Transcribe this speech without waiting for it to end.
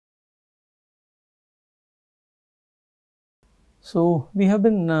So, we have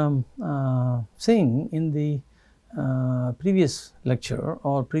been saying in the previous lecture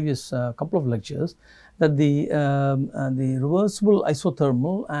or previous couple of lectures that the reversible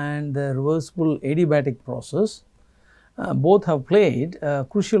isothermal and the reversible adiabatic process both have played a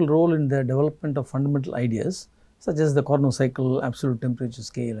crucial role in the development of fundamental ideas such as the Carnot cycle, absolute temperature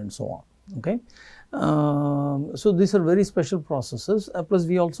scale and so on. Okay. So, these are very special processes, plus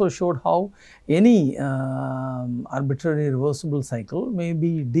we also showed how any arbitrary reversible cycle may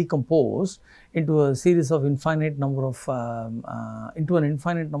be decomposed into a series of infinite number of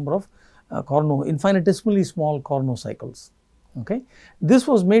infinitesimally small Carnot cycles. Okay. This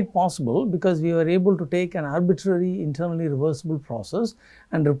was made possible because we were able to take an arbitrary internally reversible process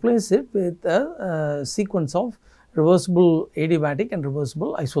and replace it with a sequence of reversible adiabatic and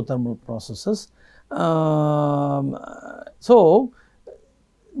reversible isothermal processes. So,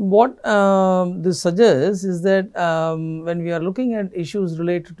 what this suggests is that when we are looking at issues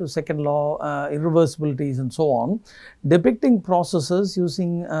related to second law, irreversibilities and so on, depicting processes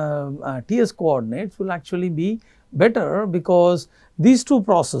using TS coordinates will actually be better, because these two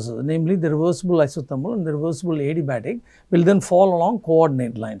processes, namely the reversible isothermal and the reversible adiabatic, will then fall along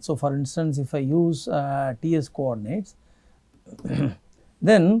coordinate lines. So, for instance, if I use TS coordinates,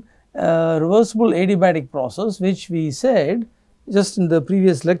 then reversible adiabatic process, which we said just in the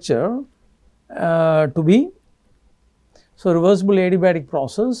previous lecture to be, so reversible adiabatic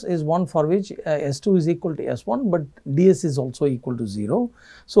process is one for which S2 is equal to S1, but ds is also equal to 0.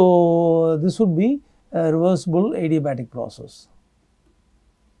 So, this would be a reversible adiabatic process.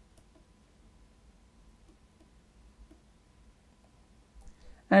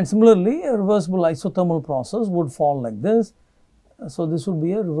 And similarly, a reversible isothermal process would fall like this. So, this would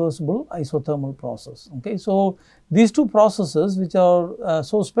be a reversible isothermal process. Okay. So, these two processes, which are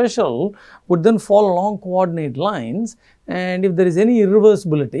so special, would then fall along coordinate lines, and if there is any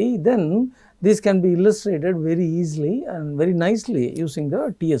irreversibility, then this can be illustrated very easily and very nicely using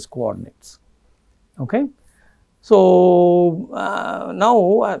the TS coordinates. Okay. So,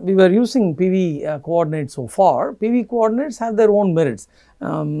 now we were using PV coordinates so far. PV coordinates have their own merits,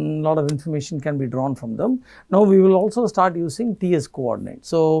 lot of information can be drawn from them. Now, we will also start using TS coordinates.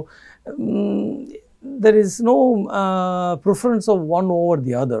 So, there is no preference of one over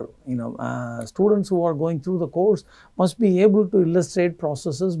the other. Students who are going through the course must be able to illustrate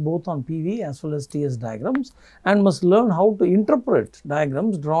processes both on PV as well as TS diagrams, and must learn how to interpret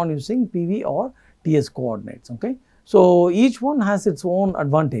diagrams drawn using PV or TS coordinates. Okay. So, each one has its own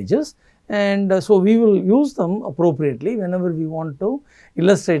advantages, and so we will use them appropriately whenever we want to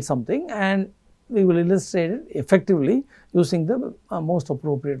illustrate something, and we will illustrate it effectively using the most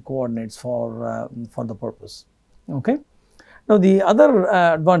appropriate coordinates for the purpose. Okay. Now, the other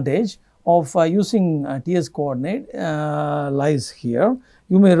advantage of using TS coordinate lies here.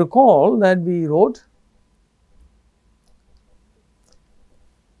 You may recall that we wrote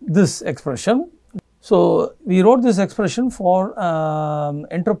this expression. So, we wrote this expression for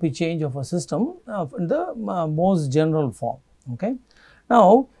entropy change of a system in the most general form. Okay.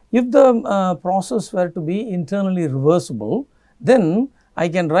 Now, if the process were to be internally reversible, then I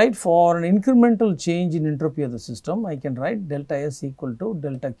can write for an incremental change in entropy of the system, I can write delta S equal to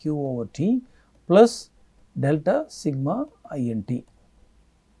delta Q over T plus delta sigma INT.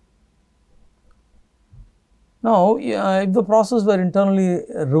 Now, if the process were internally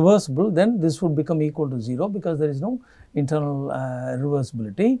reversible, then this would become equal to 0, because there is no internal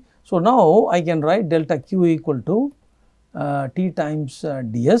reversibility. So, now I can write delta Q equal to T times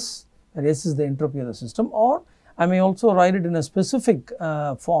ds, where S is the entropy of the system, or I may also write it in a specific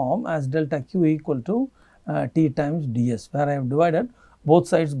form as delta Q equal to T times ds, where I have divided both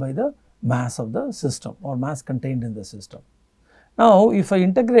sides by the mass of the system or mass contained in the system. Now, if I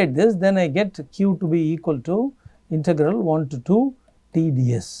integrate this, then I get Q to be equal to integral 1 to 2 T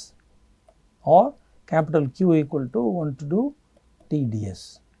ds, or capital Q equal to 1 to 2 T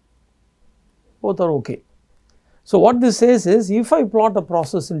ds. Both are okay. So, what this says is, if I plot a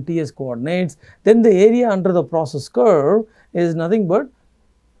process in TS coordinates, then the area under the process curve is nothing but,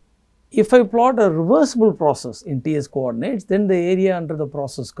 if I plot a reversible process in TS coordinates, then the area under the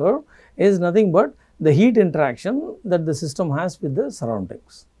process curve is nothing but the heat interaction that the system has with the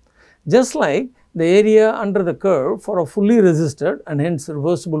surroundings. Just like the area under the curve for a fully resisted and hence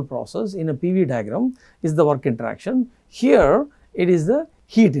reversible process in a PV diagram is the work interaction, here it is the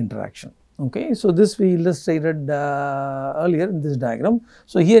heat interaction. Okay. So, this we illustrated earlier in this diagram.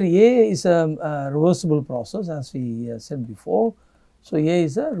 So, here A is a reversible process, as we said before. So, A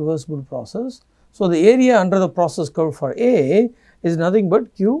is a reversible process. So, the area under the process curve for A is nothing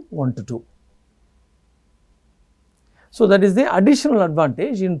but Q 1 to 2. So, that is the additional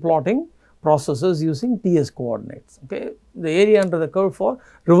advantage in plotting processes using TS coordinates. Okay. The area under the curve for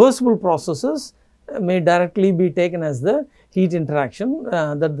reversible processes may directly be taken as the heat interaction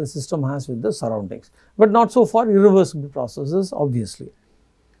that the system has with the surroundings, but not so for irreversible processes obviously.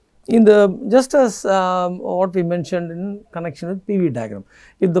 In the just as what we mentioned in connection with PV diagram,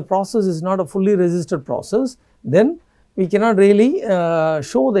 if the process is not a fully resisted process, then we cannot really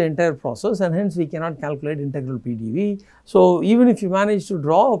show the entire process, and hence we cannot calculate integral PDV. So, even if you manage to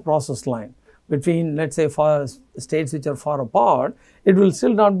draw a process line between, let us say, for states which are far apart, it will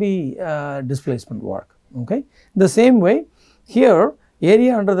still not be displacement work. Okay. The same way here,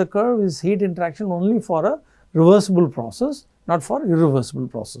 area under the curve is heat interaction only for a reversible process, not for irreversible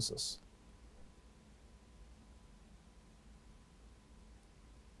processes.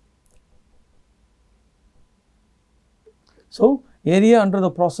 So, area under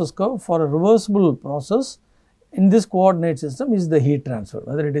the process curve for a reversible process in this coordinate system is the heat transfer,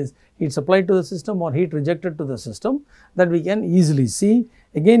 whether it is heat supplied to the system or heat rejected to the system, that we can easily see.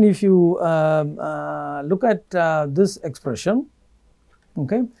 Again, if you look at this expression,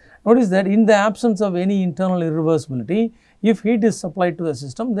 okay, notice that in the absence of any internal irreversibility, if heat is supplied to the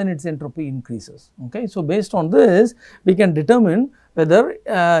system, then its entropy increases. Okay. So, based on this, we can determine whether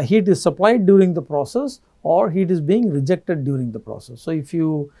heat is supplied during the process or heat is being rejected during the process. So, if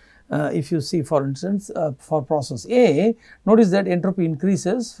you see, for instance, for process A, notice that entropy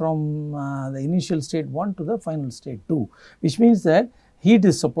increases from the initial state 1 to the final state 2, which means that heat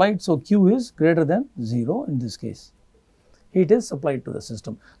is supplied. So, Q is greater than 0 in this case. Heat is supplied to the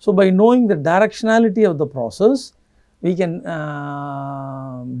system. So, by knowing the directionality of the process, we can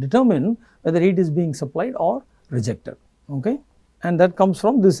determine whether heat is being supplied or rejected. Okay. And that comes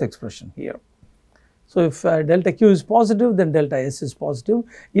from this expression here. So, if delta Q is positive, then delta S is positive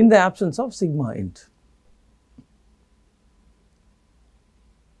in the absence of sigma int.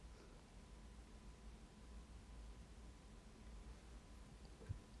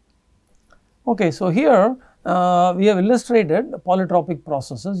 Okay, so here we have illustrated polytropic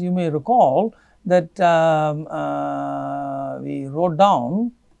processes. You may recall that we wrote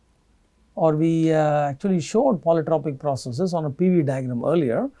down, or we actually showed polytropic processes on a PV diagram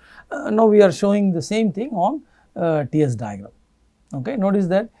earlier. Now, we are showing the same thing on TS diagram. Okay. Notice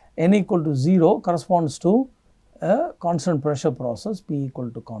that n equal to 0 corresponds to a constant pressure process, P equal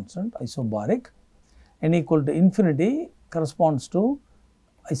to constant isobaric. N equal to infinity corresponds to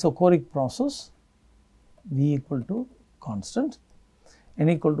isochoric process, V equal to constant. N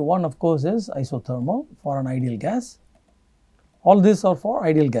equal to 1, of course, is isothermal for an ideal gas. All these are for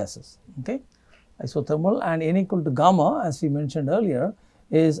ideal gases. Okay. Isothermal, and n equal to gamma, as we mentioned earlier,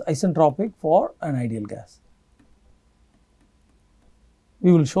 is isentropic for an ideal gas.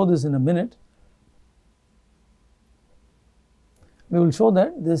 We will show this in a minute. We will show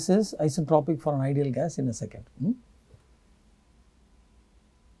that this is isentropic for an ideal gas in a second.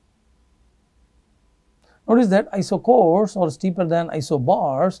 Notice that isochores are steeper than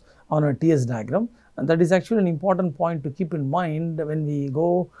isobars on a TS diagram, and that is actually an important point to keep in mind when we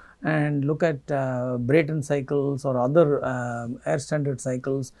go and look at Brayton cycles or other air standard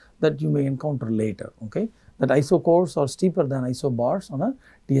cycles that you may encounter later. Okay, that isochores are steeper than isobars on a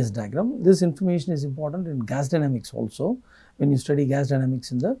TS diagram. This information is important in gas dynamics also, when you study gas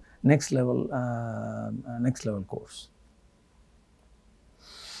dynamics in the next level course.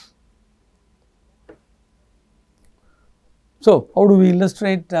 So, how do we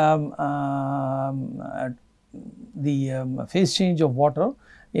illustrate the phase change of water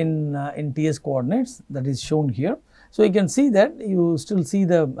in TS coordinates? That is shown here. So, you can see that you still see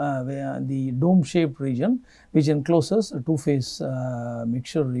the dome shaped region, which encloses a two-phase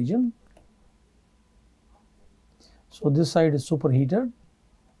mixture region. So, this side is superheated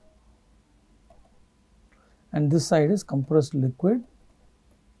and this side is compressed liquid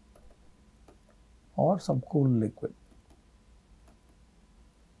or subcooled liquid.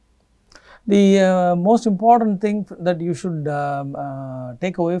 The most important thing that you should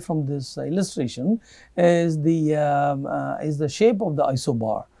take away from this illustration is the shape of the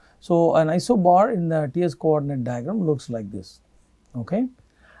isobar. So, an isobar in the TS coordinate diagram looks like this. Okay.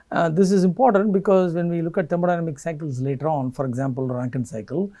 This is important because when we look at thermodynamic cycles later on, for example, Rankine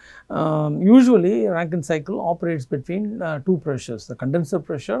cycle, usually Rankine cycle operates between two pressures, the condenser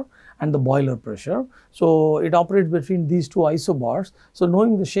pressure and the boiler pressure. So, it operates between these two isobars. So,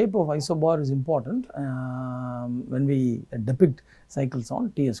 knowing the shape of isobar is important when we depict cycles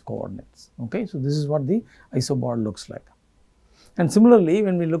on TS coordinates. Okay. So, this is what the isobar looks like. And similarly,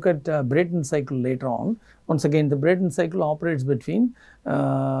 when we look at Brayton cycle later on, once again the Brayton cycle operates between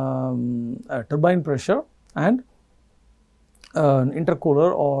turbine pressure and an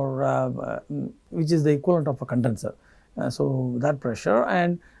intercooler or which is the equivalent of a condenser. So that pressure,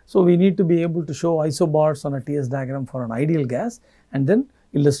 and so we need to be able to show isobars on a TS diagram for an ideal gas and then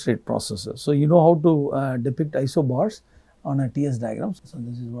illustrate processes. So you know how to depict isobars on a TS diagram. So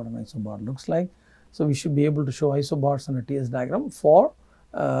this is what an isobar looks like. So we should be able to show isobars on a TS diagram for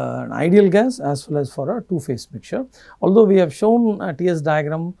an ideal gas as well as for a two-phase mixture. Although we have shown a TS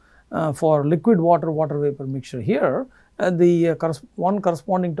diagram for liquid water vapor mixture here, the one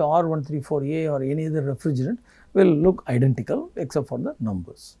corresponding to R134A or any other refrigerant will look identical except for the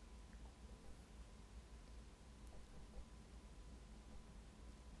numbers.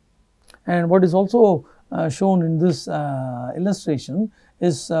 And what is also shown in this illustration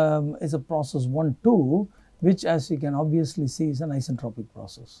is a process 1,2, which, as you can obviously see, is an isentropic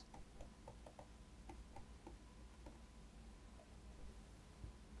process.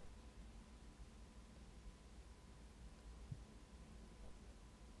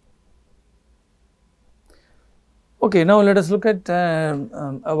 Okay, now let us look at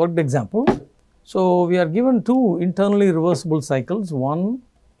a worked example. So we are given two internally reversible cycles, 1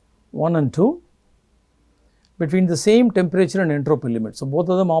 and 2, between the same temperature and entropy limit. So both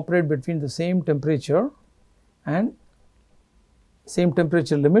of them operate between the same temperature and same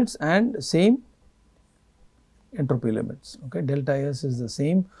temperature limits and same entropy limits. Okay, delta S is the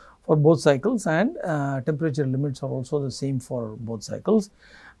same for both cycles, and temperature limits are also the same for both cycles.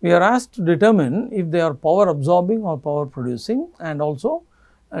 We are asked to determine if they are power absorbing or power producing, and also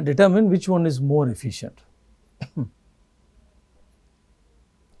determine which one is more efficient.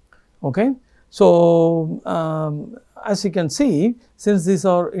 Okay. So, as you can see, since these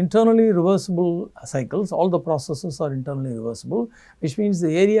are internally reversible cycles, all the processes are internally reversible, which means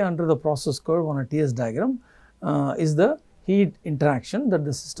the area under the process curve on a TS diagram is the heat interaction that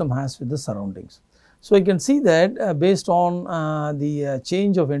the system has with the surroundings. So, you can see that based on the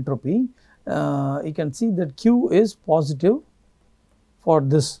change of entropy, you can see that Q is positive for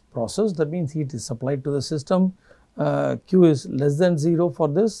this process. That means heat is supplied to the system. Q is less than 0 for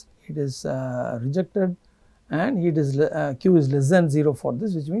this, heat is rejected, and heat is Q is less than 0 for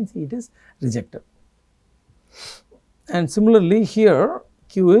this, which means heat is rejected. And similarly here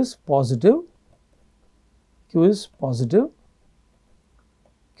Q is positive, Q is positive,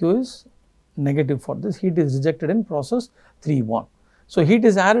 Q is negative for this, heat is rejected in process 3-1. So, heat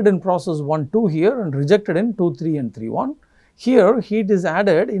is added in process 1-2 here and rejected in 2-3 and 3-1. Here heat is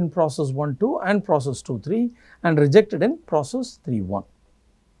added in process 1-2 and process 2-3 and rejected in process 3-1.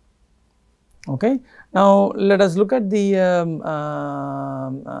 Okay. Now, let us look at the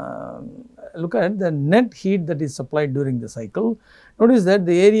net heat that is supplied during the cycle. Notice that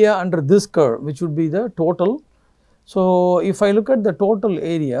the area under this curve, which would be the total. So, if I look at the total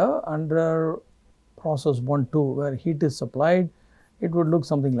area under process 1-2 where heat is supplied, it would look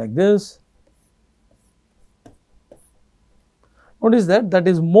something like this. Notice that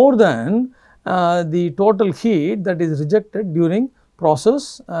is more than the total heat that is rejected during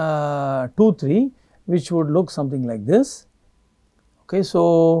process 2-3, which would look something like this. Okay,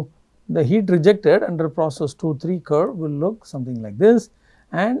 so the heat rejected under process 2-3 curve will look something like this,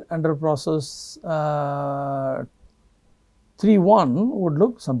 and under process 3-1 would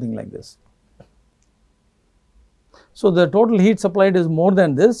look something like this. So, the total heat supplied is more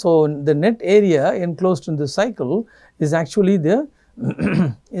than this. So, the net area enclosed in this cycle is actually the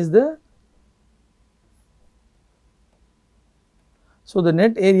so the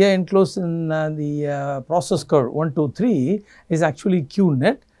net area enclosed in the process curve 1, 2, 3 is actually Q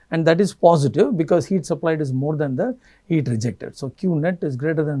net, and that is positive because heat supplied is more than the heat rejected. So, Q net is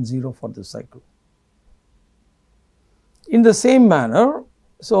greater than 0 for this cycle. In the same manner,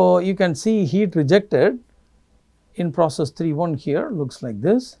 so you can see heat rejected in process 3-1 here looks like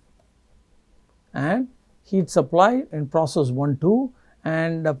this, and heat supplied in process 1-2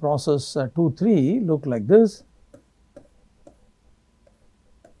 and process 2-3 look like this.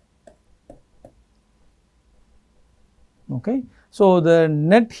 Okay. So, the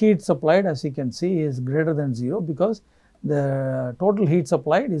net heat supplied, as you can see, is greater than 0 because the total heat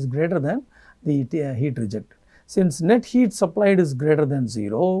supplied is greater than the heat rejected. Since net heat supplied is greater than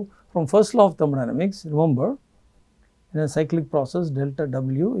 0, from first law of thermodynamics, remember, in a cyclic process delta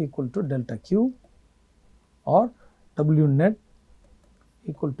W equal to delta Q or W net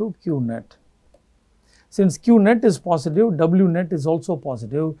equal to Q net. Since Q net is positive, W net is also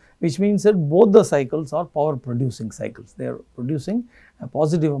positive, which means that both the cycles are power producing cycles. They are producing a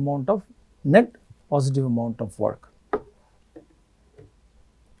positive amount of net, positive amount of work.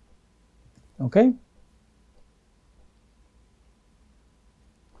 Okay.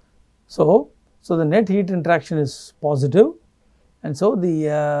 So, the net heat interaction is positive and so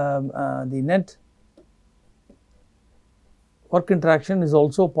the net work interaction is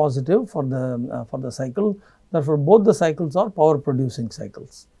also positive for the cycle. Therefore, both the cycles are power producing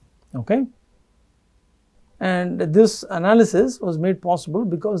cycles. Okay. And this analysis was made possible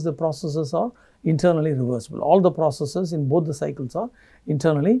because the processes are internally reversible. All the processes in both the cycles are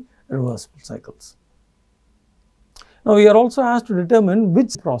internally reversible cycles. Now, we are also asked to determine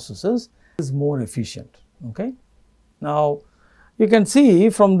which processes is more efficient. Okay. Now, you can see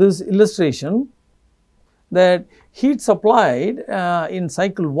from this illustration that heat supplied in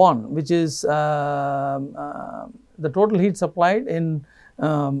cycle 1, which is the total heat supplied in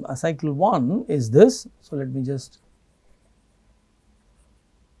cycle 1 is this. So, let me just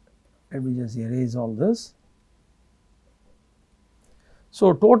erase all this.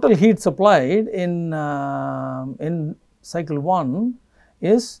 So, total heat supplied in cycle 1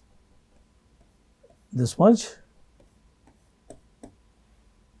 is this much,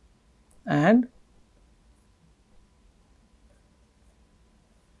 and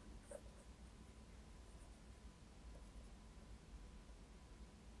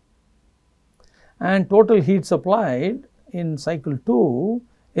total heat supplied in cycle 2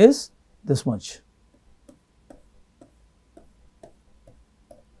 is this much.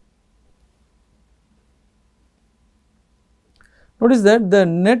 Notice that the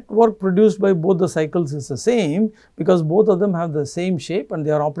net work produced by both the cycles is the same because both of them have the same shape and they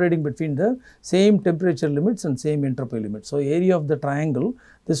are operating between the same temperature limits and same entropy limits. So, area of the triangle,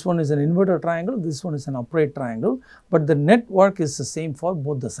 this one is an inverted triangle, this one is an upright triangle, but the net work is the same for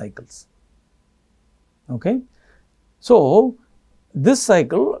both the cycles. Okay. So, this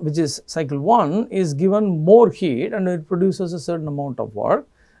cycle, which is cycle 1, is given more heat and it produces a certain amount of work,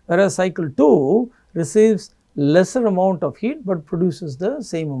 whereas cycle 2 receives lesser amount of heat but produces the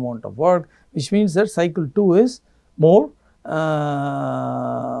same amount of work, which means that cycle 2 is more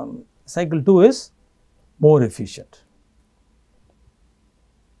efficient.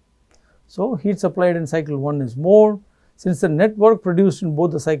 So, heat supplied in cycle 1 is more. Since the net work produced in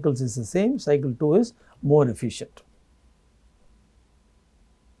both the cycles is the same, cycle 2 is more efficient.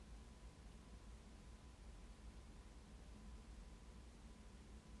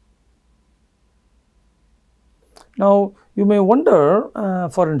 Now, you may wonder,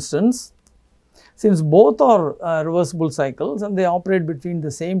 for instance, since both are reversible cycles and they operate between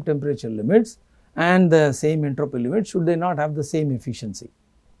the same temperature limits and the same entropy limits, should they not have the same efficiency?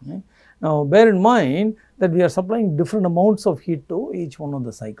 Okay. Now, bear in mind that we are supplying different amounts of heat to each one of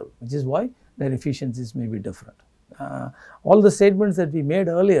the cycle, which is why their efficiencies may be different. All the statements that we made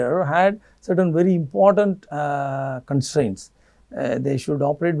earlier had certain very important constraints. They should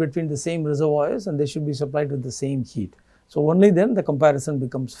operate between the same reservoirs and they should be supplied with the same heat. So, only then the comparison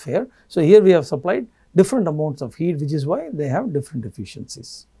becomes fair. So, here we have supplied different amounts of heat, which is why they have different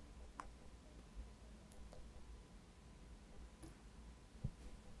efficiencies.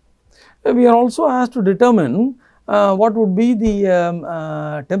 We are also asked to determine what would be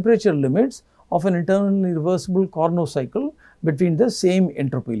the temperature limits of an internally reversible Carnot cycle between the same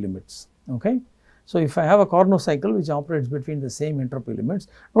entropy limits. Okay. So, if I have a Carnot cycle which operates between the same entropy limits,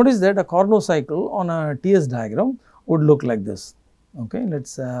 notice that a Carnot cycle on a TS diagram would look like this. Okay. Let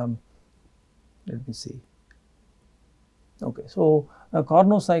me see. Okay. So, a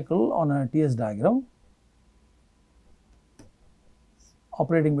Carnot cycle on a TS diagram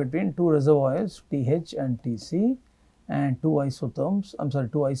operating between two reservoirs TH and TC and two isotopes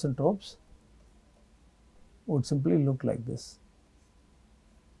would simply look like this.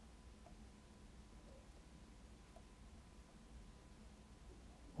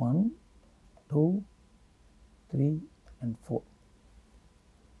 One, 2, 3 and 4.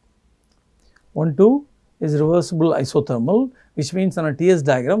 1, 2 is reversible isothermal, which means on a TS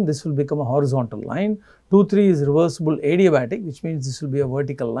diagram this will become a horizontal line. 2, 3 is reversible adiabatic, which means this will be a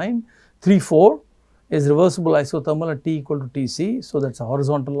vertical line. 3, 4 is reversible isothermal at T equal to Tc. So, that is a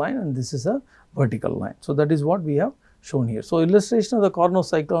horizontal line and this is a vertical line. So, that is what we have shown here. So, illustration of the Carnot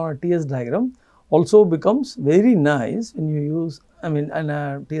cycle on a TS diagram also becomes very nice when you use, and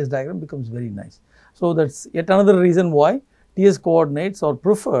a TS diagram becomes very nice. So, that is yet another reason why TS coordinates are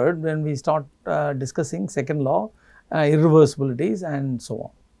preferred when we start discussing second law, irreversibilities and so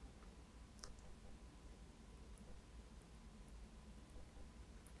on.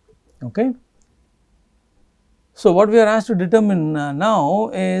 Okay. So, what we are asked to determine now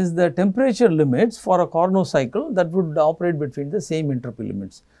is the temperature limits for a Carnot cycle that would operate between the same entropy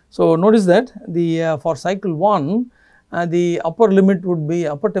limits. So, notice that the for cycle 1 the upper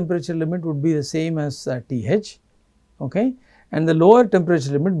temperature limit would be the same as TH, okay, and the lower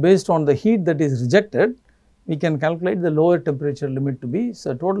temperature limit based on the heat that is rejected we can calculate the lower temperature limit to be,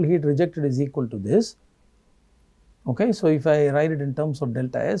 so total heat rejected is equal to this. Okay, so if I write it in terms of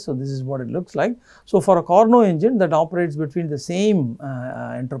delta S, so this is what it looks like. So for a Carnot engine that operates between the same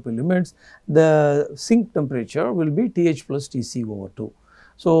entropy limits, the sink temperature will be Th plus Tc over 2.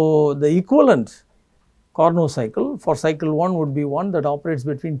 So the equivalent Carnot cycle for cycle 1 would be one that operates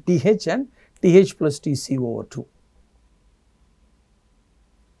between Th and Th plus Tc over 2.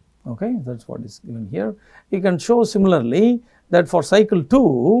 Okay, that is what is given here. You can show similarly that for cycle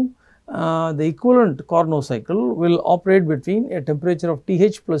 2, the equivalent Carnot cycle will operate between a temperature of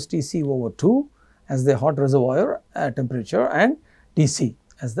Th plus Tc over 2 as the hot reservoir temperature and Tc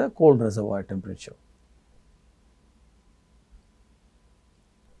as the cold reservoir temperature.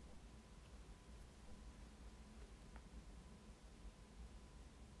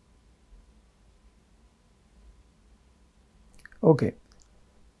 Okay.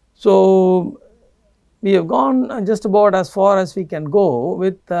 So, we have gone just about as far as we can go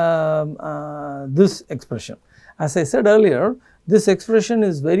with this expression. As I said earlier, this expression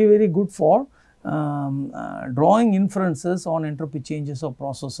is very good for drawing inferences on entropy changes of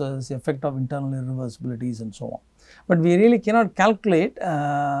processes, effect of internal irreversibilities and so on. But we really cannot calculate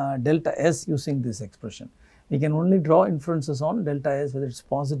delta S using this expression. We can only draw inferences on delta S, whether it is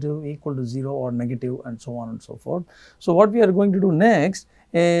positive, equal to 0 or negative and so on and so forth. So, what we are going to do next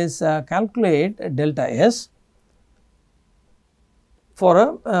is calculate delta S for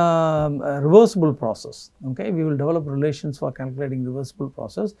a reversible process. Okay, we will develop relations for calculating reversible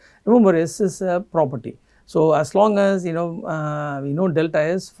process. Remember, S is a property. So, as long as we know delta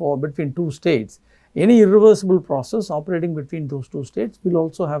S for between two states, any irreversible process operating between those two states will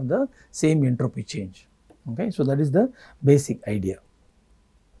also have the same entropy change. Okay, so that is the basic idea.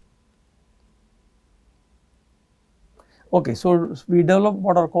 Okay, so we develop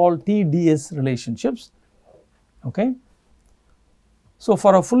what are called TDS relationships. Okay. So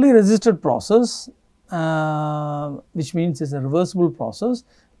for a fully resisted process, which means it's a reversible process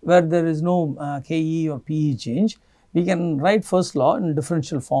where there is no Ke or Pe change, we can write first law in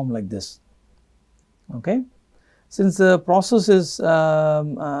differential form like this. Okay. Since the process is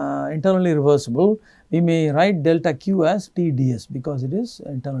internally reversible, we may write delta Q as TdS because it is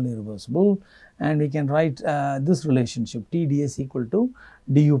internally reversible, and we can write this relationship TdS equal to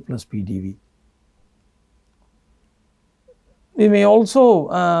du plus Pdv. We may also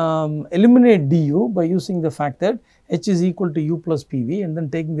eliminate du by using the fact that H is equal to u plus Pv and then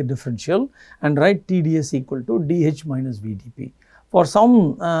taking the differential and write TdS equal to dH minus Vdp. For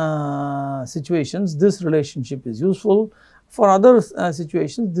some situations, this relationship is useful. For other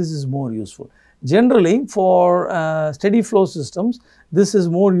situations, this is more useful. Generally, for steady flow systems, this is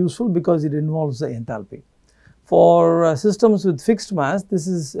more useful because it involves the enthalpy. For systems with fixed mass, this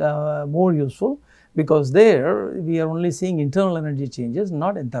is more useful because there we are only seeing internal energy changes,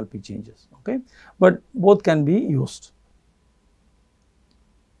 not enthalpy changes. Okay, but both can be used.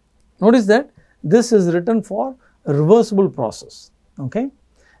 Notice that this is written for a reversible process. Okay,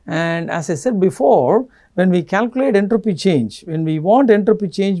 and as I said before, when we calculate entropy change, when we want entropy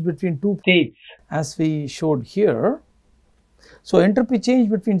change between two states as we showed here, so entropy change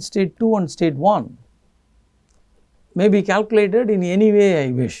between state 2 and state 1 may be calculated in any way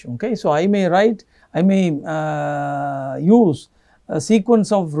I wish. Okay, so I may use a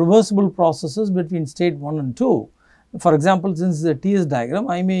sequence of reversible processes between state 1 and 2. For example, since the TS diagram,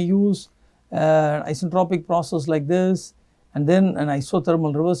 I may use an isentropic process like this, and then an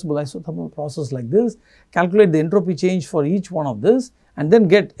reversible isothermal process like this, calculate the entropy change for each one of this and then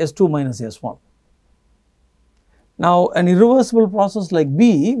get S2 minus S1. Now, an irreversible process like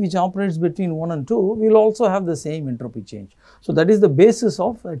B, which operates between 1 and 2, will also have the same entropy change. So, that is the basis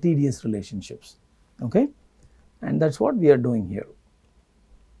of TDS relationships. Okay, and that is what we are doing here.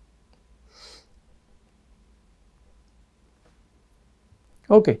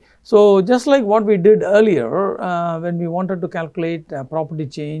 Okay, so just like what we did earlier when we wanted to calculate property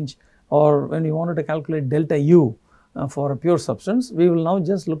change or when we wanted to calculate delta U for a pure substance, we will now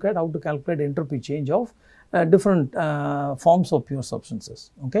just look at how to calculate entropy change of different forms of pure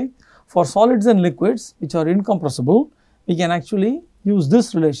substances. Okay, for solids and liquids which are incompressible, we can actually use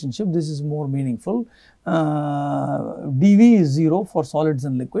this relationship. This is more meaningful. dV is 0 for solids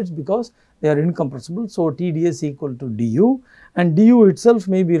and liquids because they are incompressible. So, TdS equal to du, and du itself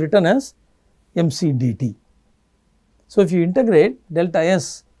may be written as mc dt. So, if you integrate delta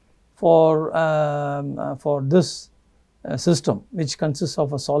S for this system which consists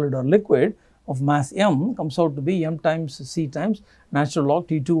of a solid or liquid of mass m, comes out to be m times c times natural log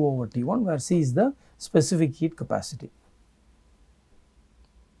T2 over T1, where c is the specific heat capacity.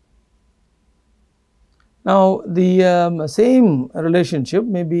 Now, the same relationship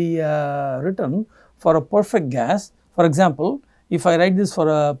may be written for a perfect gas. For example, if I write this for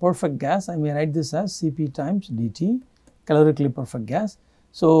a perfect gas, I may write this as Cp times dt, calorically perfect gas.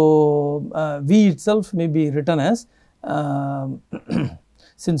 So, V itself may be written as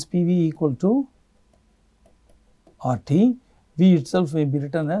since PV equal to RT, V itself may be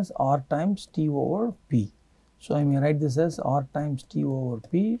written as R times T over P. So, I may write this as R times T over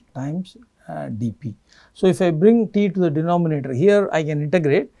P times dP. So, if I bring T to the denominator here, I can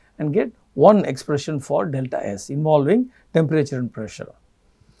integrate and get one expression for delta S involving temperature and pressure.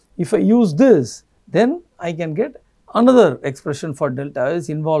 If I use this, then I can get another expression for delta S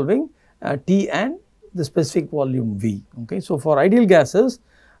involving T and the specific volume V. Okay. So, for ideal gases,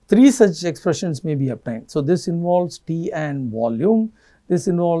 3 such expressions may be obtained. So, this involves T and volume, this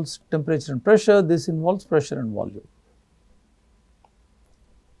involves temperature and pressure, this involves pressure and volume.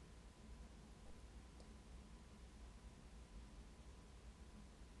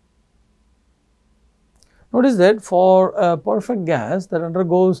 Notice that for a perfect gas that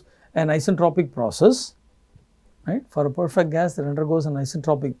undergoes an isentropic process, right, for a perfect gas that undergoes an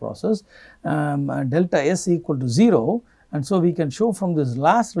isentropic process, delta S equal to 0, and so we can show from this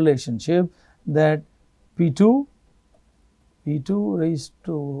last relationship that P2 raised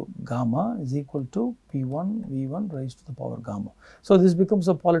to gamma is equal to P1 V1 raised to the power gamma. So, this becomes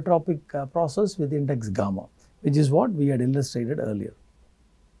a polytropic process with index gamma, which is what we had illustrated earlier.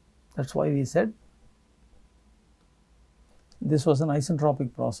 That is why we said this was an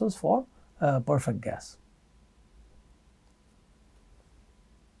isentropic process for a perfect gas.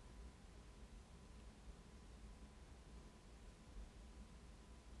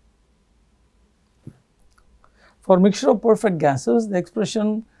 For mixture of perfect gases, the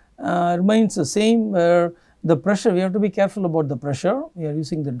expression remains the same, where the pressure, we have to be careful about the pressure. We are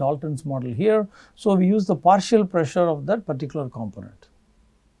using the Dalton's model here. So, we use the partial pressure of that particular component.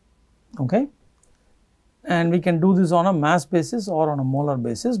 Okay. And we can do this on a mass basis or on a molar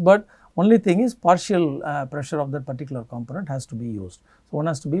basis, but only thing is partial pressure of that particular component has to be used. So, one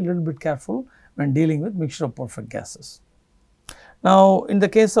has to be a little bit careful when dealing with mixture of perfect gases. Now, in the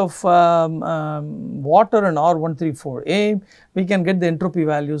case of water and R134A, we can get the entropy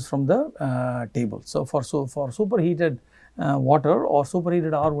values from the table. So, for superheated water or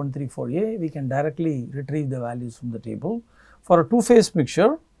superheated R134A, we can directly retrieve the values from the table. For a two-phase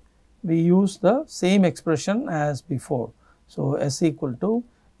mixture, we use the same expression as before. So, S equal to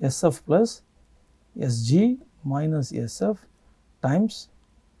SF plus Sg minus SF times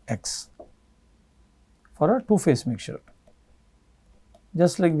X for a two-phase mixture.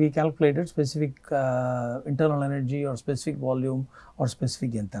 Just like we calculated specific internal energy or specific volume or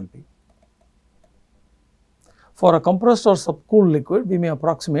specific enthalpy. For a compressed or subcooled liquid, we may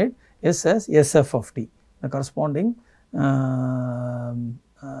approximate S as SF of T, the corresponding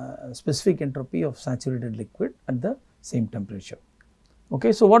specific entropy of saturated liquid at the same temperature.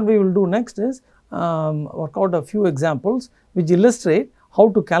 Okay, so, what we will do next is work out a few examples which illustrate how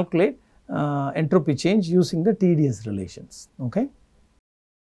to calculate entropy change using the TDS relations. Okay.